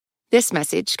This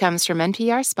message comes from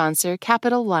NPR sponsor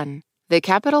Capital One. The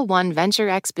Capital One Venture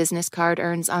X business card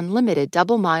earns unlimited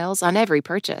double miles on every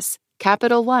purchase.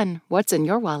 Capital One, what's in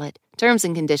your wallet? Terms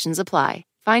and conditions apply.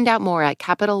 Find out more at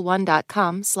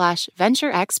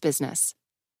CapitalOne.com/VentureXBusiness.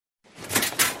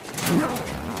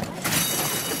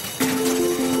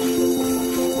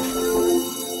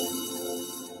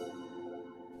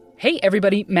 Hey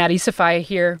everybody, Maddie Sophia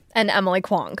here. And Emily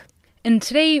Kwong. And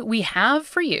today we have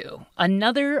for you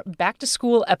another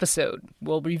back-to-school episode.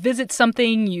 We'll revisit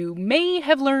something you may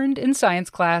have learned in science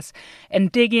class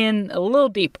and dig in a little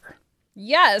deeper.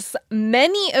 Yes,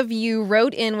 many of you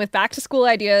wrote in with back-to-school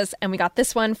ideas, and we got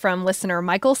this one from listener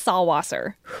Michael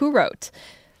Salwasser, who wrote,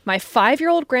 "My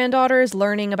 5-year-old granddaughter is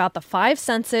learning about the 5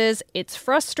 senses. It's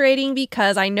frustrating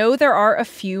because I know there are a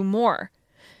few more."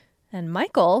 And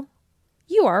Michael,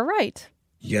 you are right.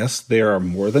 Yes, there are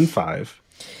more than 5.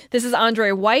 This is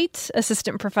André White,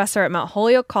 assistant professor at Mount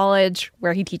Holyoke College,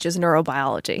 where he teaches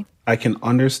neurobiology. I can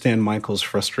understand Michael's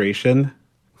frustration,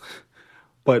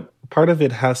 but part of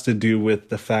it has to do with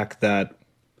the fact that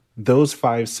those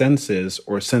 5 senses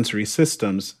or sensory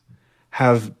systems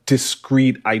have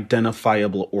discrete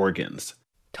identifiable organs.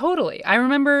 Totally. I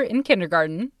remember in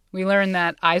kindergarten, we learned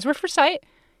that eyes were for sight,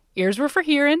 ears were for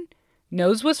hearing,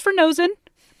 nose was for nosing,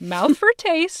 mouth for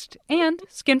taste, and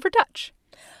skin for touch.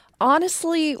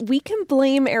 Honestly, we can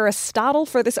blame Aristotle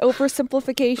for this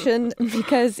oversimplification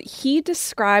because he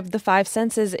described the 5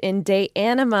 senses in De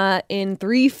Anima in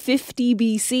 350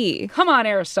 BC. Come on,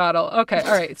 Aristotle. Okay,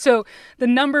 all right. So the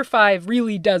number 5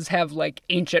 really does have,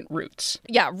 ancient roots.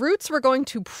 Yeah, roots we're going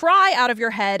to pry out of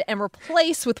your head and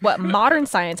replace with what modern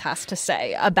science has to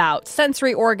say about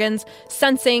sensory organs,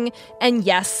 sensing, and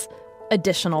yes,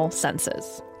 additional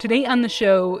senses. Today on the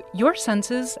show, your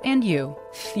senses and you,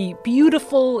 the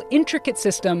beautiful, intricate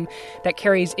system that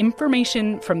carries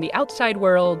information from the outside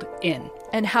world in.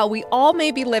 And how we all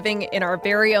may be living in our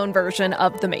very own version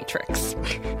of the Matrix.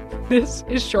 This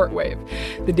is Short Wave,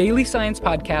 the daily science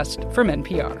podcast from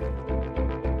NPR.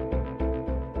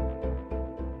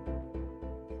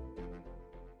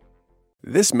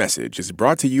 This message is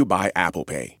brought to you by Apple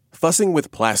Pay. Fussing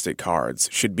with plastic cards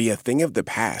should be a thing of the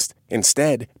past.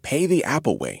 Instead, pay the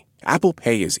Apple way. Apple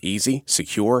Pay is easy,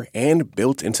 secure, and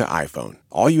built into iPhone.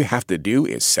 All you have to do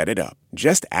is set it up.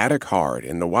 Just add a card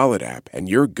in the Wallet app and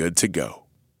you're good to go.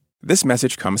 This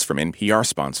message comes from NPR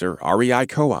sponsor REI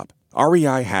Co-op.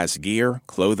 REI has gear,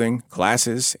 clothing,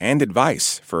 classes, and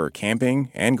advice for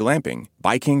camping and glamping,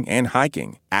 biking and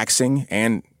hiking, axing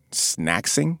and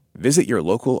snacksing. Visit your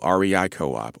local REI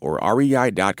Co-op or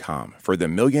rei.com for the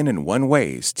 1,000,001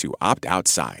 ways to opt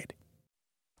outside.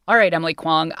 All right, Emily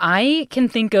Kwong, I can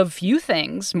think of few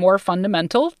things more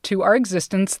fundamental to our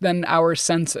existence than our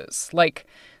senses. Like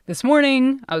this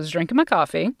morning, I was drinking my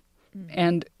coffee,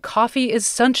 and coffee is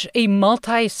such a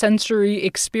multi-sensory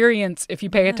experience if you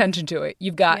pay attention to it.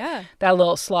 You've got that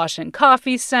little sloshing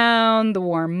coffee sound, the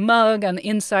warm mug on the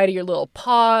inside of your little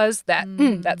paws,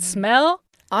 that smell.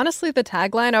 Honestly, the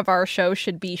tagline of our show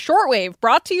should be Shortwave,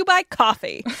 brought to you by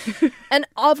coffee. And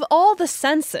of all the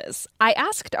senses, I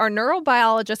asked our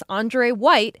neurobiologist André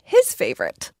White his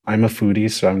favorite. I'm a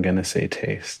foodie, so I'm going to say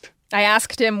taste. I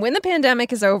asked him, when the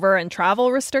pandemic is over and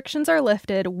travel restrictions are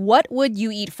lifted, what would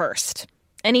you eat first?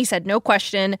 And he said, no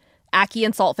question, ackee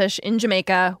and saltfish in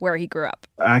Jamaica, where he grew up.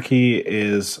 Ackee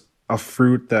is a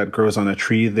fruit that grows on a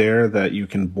tree there that you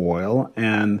can boil,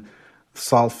 and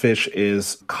saltfish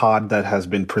is cod that has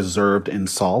been preserved in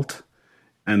salt,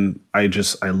 and I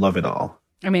love it all.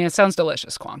 I mean, it sounds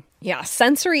delicious, Kwong. Yeah,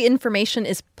 sensory information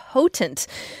is potent.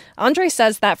 André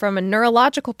says that from a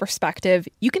neurological perspective,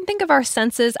 you can think of our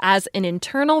senses as an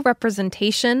internal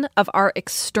representation of our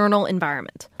external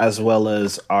environment, as well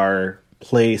as our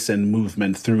place and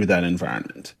movement through that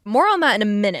environment. More on that in a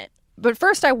minute. But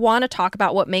first, I want to talk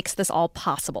about what makes this all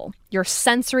possible, your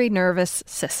sensory nervous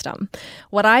system.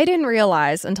 What I didn't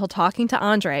realize until talking to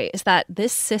André is that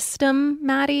this system,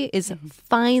 Maddie, is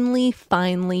finely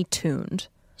tuned.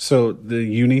 So the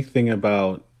unique thing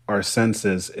about our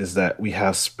senses is that we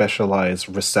have specialized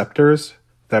receptors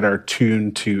that are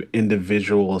tuned to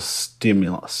individual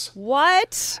stimulus.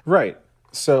 What? Right.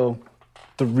 So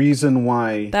the reason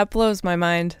why... That blows my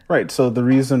mind. Right. So the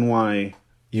reason why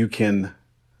you can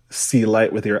see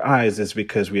light with your eyes is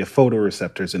because we have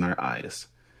photoreceptors in our eyes.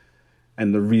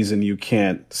 And the reason you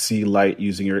can't see light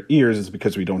using your ears is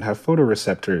because we don't have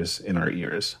photoreceptors in our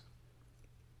ears.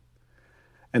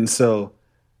 And so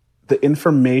the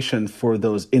information for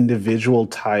those individual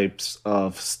types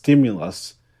of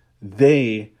stimulus,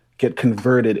 they get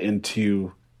converted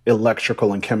into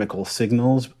electrical and chemical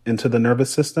signals into the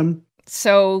nervous system.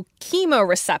 So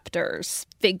chemoreceptors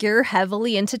figure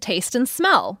heavily into taste and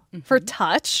smell. For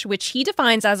touch, which he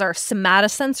defines as our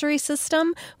somatosensory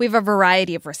system, we have a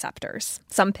variety of receptors.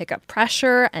 Some pick up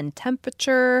pressure and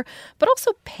temperature, but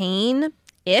also pain,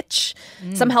 itch.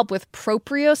 Some help with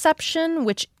proprioception,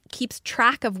 which keeps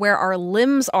track of where our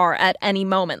limbs are at any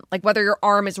moment, like whether your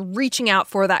arm is reaching out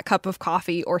for that cup of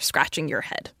coffee or scratching your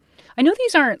head. I know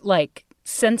these aren't like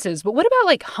senses, but what about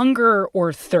like hunger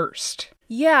or thirst?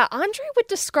 Yeah, André would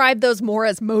describe those more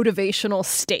as motivational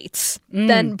states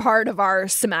than part of our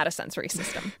somatosensory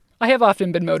system. I have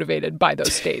often been motivated by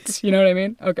those states. You know what I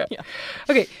mean? Okay. Yeah.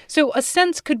 Okay, so a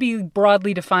sense could be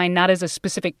broadly defined not as a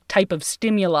specific type of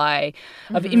stimuli,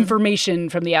 of information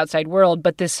from the outside world,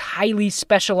 but this highly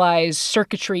specialized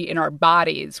circuitry in our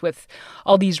bodies with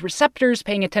all these receptors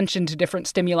paying attention to different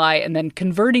stimuli and then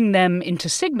converting them into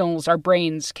signals our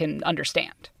brains can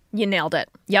understand. You nailed it.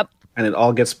 Yep. And it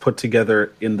all gets put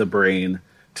together in the brain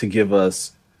to give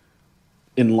us,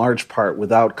 in large part,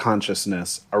 without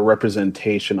consciousness, a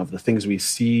representation of the things we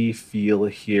see, feel,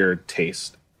 hear,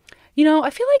 taste. You know, I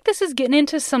feel like this is getting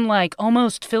into some like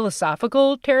almost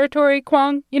philosophical territory,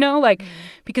 Kwong,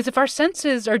 because if our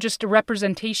senses are just a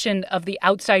representation of the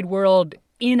outside world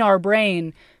in our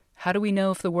brain, how do we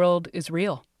know if the world is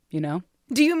real,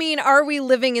 Do you mean, are we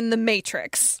living in the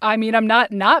Matrix? I mean, I'm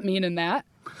not meaning that.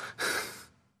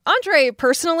 André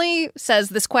personally says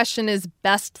this question is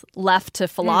best left to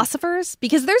philosophers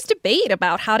because there's debate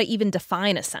about how to even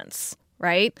define a sense,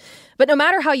 right? But no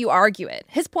matter how you argue it,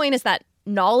 his point is that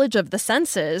knowledge of the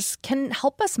senses can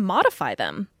help us modify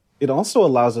them. It also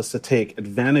allows us to take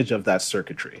advantage of that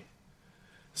circuitry.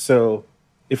 So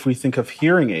if we think of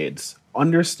hearing aids,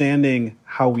 understanding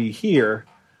how we hear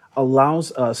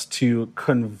allows us to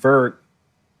convert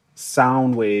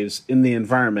sound waves in the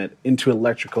environment into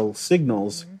electrical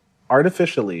signals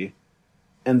artificially,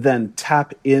 and then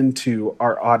tap into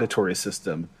our auditory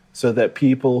system so that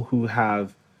people who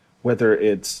have, whether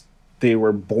it's they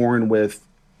were born with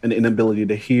an inability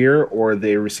to hear or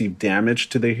they receive damage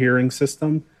to their hearing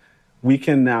system, we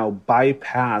can now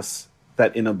bypass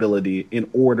that inability in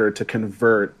order to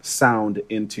convert sound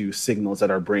into signals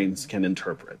that our brains can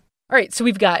interpret. All right, so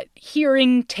we've got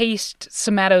hearing, taste,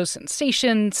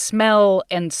 somatosensation, smell,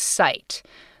 and sight.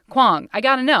 Kwong, I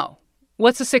gotta know,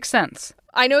 what's the sixth sense?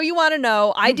 I know you want to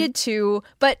know. I did too.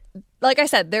 But like I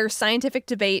said, there's scientific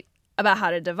debate about how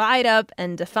to divide up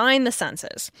and define the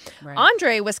senses. Right.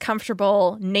 André was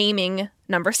comfortable naming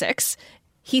number 6.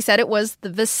 He said it was the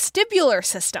vestibular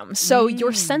system. So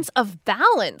your sense of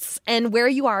balance and where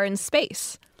you are in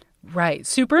space. Right.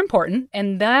 Super important.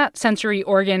 And that sensory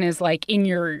organ is like in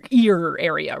your ear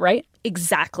area, right?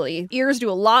 Exactly. Ears do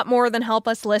a lot more than help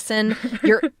us listen.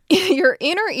 Your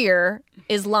inner ear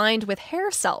is lined with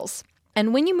hair cells.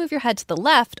 And when you move your head to the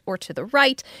left or to the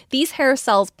right, these hair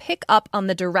cells pick up on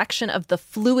the direction of the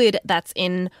fluid that's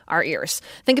in our ears.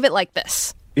 Think of it like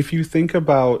this. If you think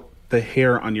about the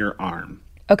hair on your arm.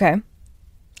 Okay.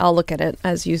 I'll look at it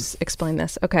as you explain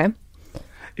this. Okay.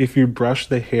 If you brush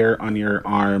the hair on your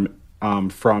arm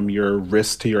from your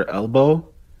wrist to your elbow,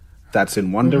 that's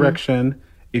in one direction.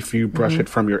 If you brush it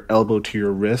from your elbow to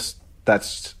your wrist,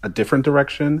 that's a different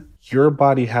direction. Your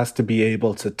body has to be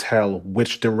able to tell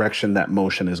which direction that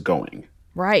motion is going.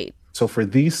 Right. So for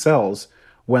these cells,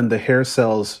 when the hair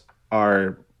cells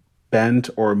are bent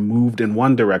or moved in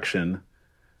one direction,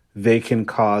 they can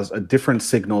cause a different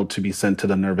signal to be sent to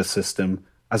the nervous system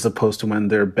as opposed to when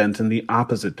they're bent in the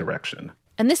opposite direction.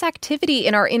 And this activity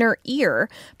in our inner ear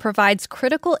provides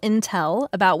critical intel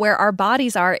about where our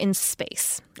bodies are in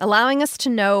space, allowing us to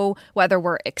know whether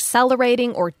we're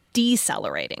accelerating or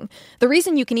decelerating. The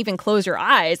reason you can even close your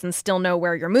eyes and still know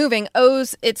where you're moving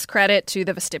owes its credit to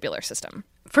the vestibular system.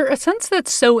 For a sense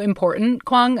that's so important,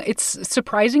 Kwong, it's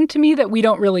surprising to me that we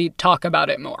don't really talk about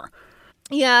it more.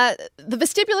 Yeah, the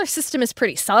vestibular system is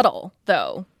pretty subtle,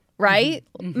 though. Right?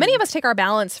 Many of us take our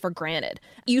balance for granted.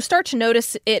 You start to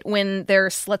notice it when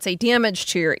there's, let's say, damage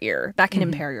to your ear. That can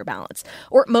impair your balance.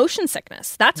 Or motion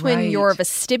sickness. That's when your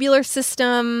vestibular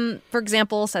system, for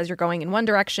example, says you're going in one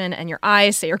direction and your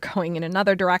eyes say you're going in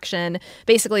another direction.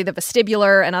 Basically, the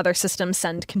vestibular and other systems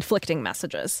send conflicting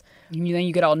messages. And then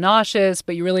you get all nauseous,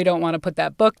 but you really don't want to put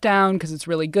that book down because it's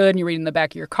really good and you're reading in the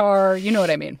back of your car. You know what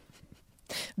I mean?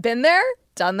 Been there,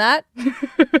 done that.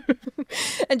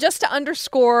 And just to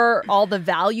underscore all the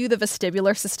value the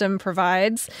vestibular system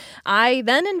provides, I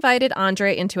then invited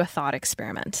André into a thought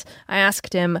experiment. I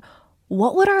asked him,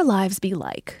 what would our lives be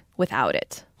like without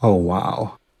it? Oh,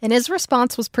 wow. And his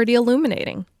response was pretty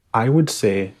illuminating. I would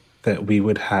say that we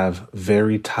would have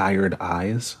very tired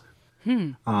eyes.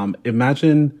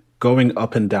 Imagine going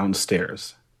up and down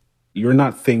stairs. You're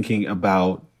not thinking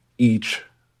about each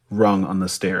rung on the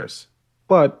stairs.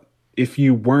 But if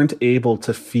you weren't able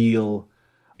to feel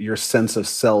your sense of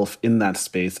self in that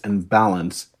space and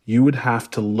balance, you would have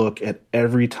to look at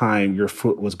every time your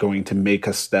foot was going to make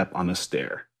a step on a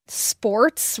stair.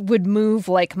 Sports would move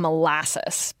like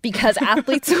molasses because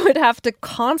athletes would have to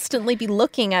constantly be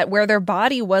looking at where their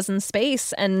body was in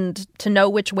space and to know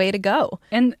which way to go.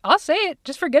 And I'll say it,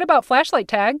 just forget about flashlight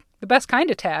tag, the best kind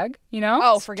of tag, you know?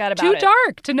 Oh, forget about it. Too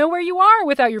dark to know where you are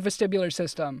without your vestibular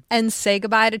system. And say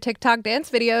goodbye to TikTok dance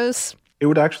videos. It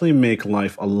would actually make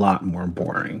life a lot more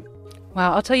boring.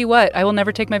 Wow, I'll tell you what, I will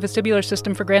never take my vestibular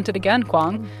system for granted again,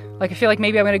 Kwong. Like, I feel like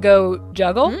maybe I'm going to go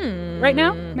juggle right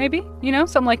now, maybe, you know,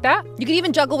 something like that. You could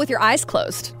even juggle with your eyes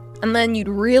closed, and then you'd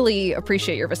really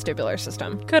appreciate your vestibular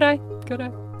system. Could I?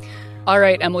 All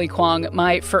right, Emily Kwong,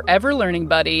 my forever learning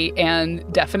buddy and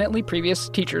definitely previous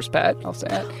teacher's pet, I'll say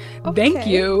it. Okay. Thank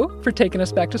you for taking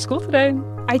us back to school today.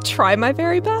 I try my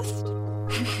very best.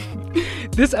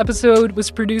 This episode was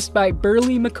produced by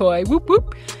Burley McCoy, whoop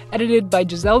whoop, edited by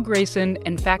Giselle Grayson,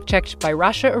 and fact-checked by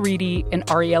Rasha Aridi and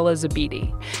Ariella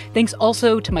Zabidi. Thanks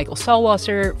also to Michael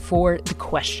Salwasser for the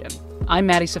question. I'm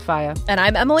Maddie Safaya. And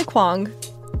I'm Emily Kwong,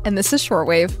 and this is Short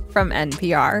Wave from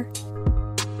NPR.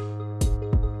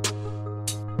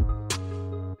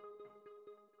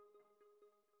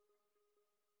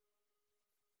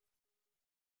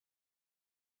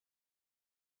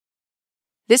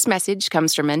 This message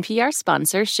comes from NPR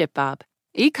sponsor ShipBob.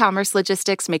 E-commerce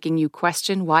logistics making you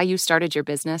question why you started your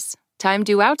business? Time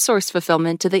to outsource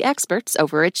fulfillment to the experts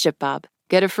over at ShipBob.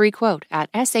 Get a free quote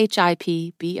at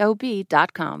shipbob.com.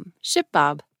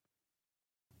 ShipBob.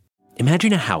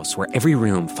 Imagine a house where every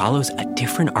room follows a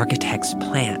different architect's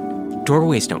plan.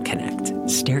 Doorways don't connect.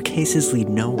 Staircases lead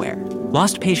nowhere.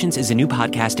 Lost Patients is a new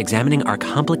podcast examining our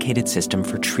complicated system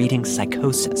for treating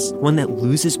psychosis, one that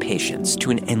loses patients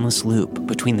to an endless loop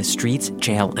between the streets,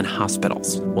 jail, and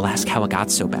hospitals. We'll ask how it got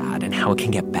so bad and how it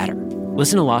can get better.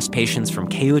 Listen to Lost Patients from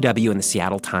KUOW and the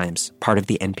Seattle Times, part of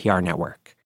the NPR network.